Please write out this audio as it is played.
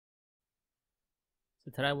So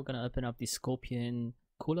today we're going to open up the Scorpion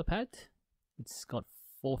cooler pad. It's got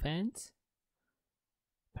 4 fans.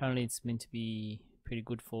 Apparently it's meant to be pretty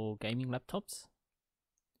good for gaming laptops.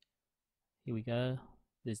 Here we go.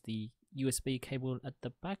 There's the USB cable at the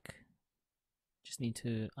back. Just need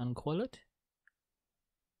to uncoil it.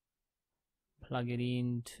 Plug it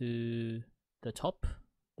into the top.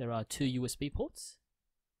 There are 2 USB ports.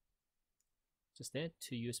 Just there,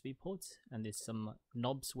 2 USB ports, and there's some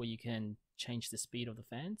knobs where you can change the speed of the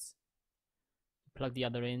fans. Plug the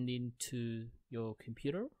other end into your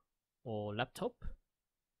computer or laptop,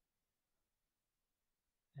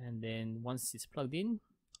 and then once it's plugged in,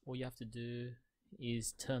 all you have to do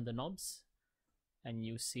is turn the knobs and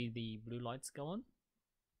you'll see the blue lights go on.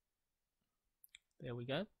 There we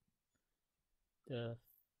go. The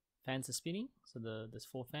fans are spinning, so there's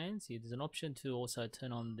 4 fans. Here there's an option to also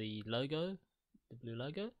turn on the logo, the blue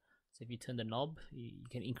logo. So if you turn the knob, you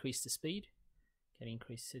can increase the speed. You can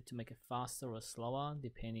increase it to make it faster or slower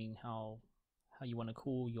depending how you want to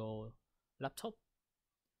cool your laptop.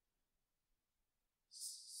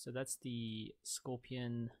 So that's the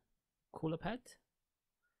Scorpion cooler pad.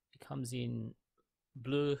 It comes in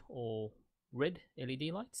blue or red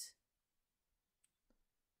LED lights.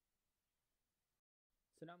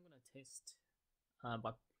 So now I'm going to test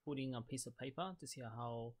by putting a piece of paper to see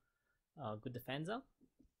how good the fans are.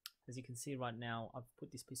 As you can see right now, I've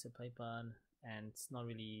put this piece of paper and it's not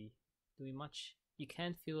really doing much. You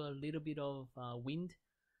can feel a little bit of wind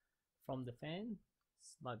from the fan,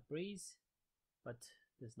 slight breeze, but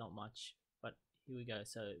there's not much. But here we go.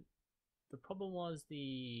 So the problem was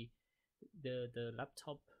the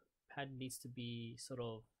laptop pad needs to be sort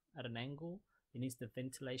of at an angle. It needs the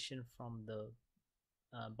ventilation from the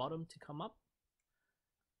bottom to come up.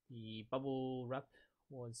 The bubble wrap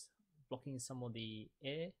was blocking some of the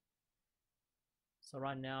air. So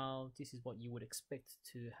right now, this is what you would expect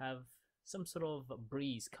to have, some sort of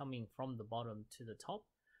breeze coming from the bottom to the top.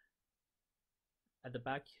 At the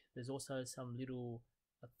back, there's also some little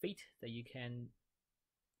feet that you can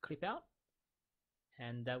clip out,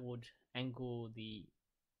 and that would angle the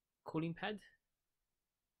cooling pad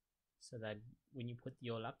so that when you put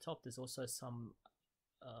your laptop, there's also some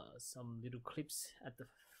little clips at the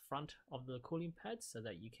front of the cooling pad so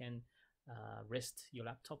that you can rest your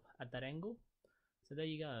laptop at that angle. So there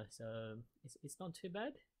you go. So it's not too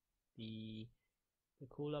bad. The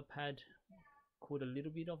cooler pad cooled a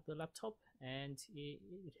little bit of the laptop, and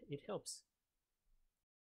it helps.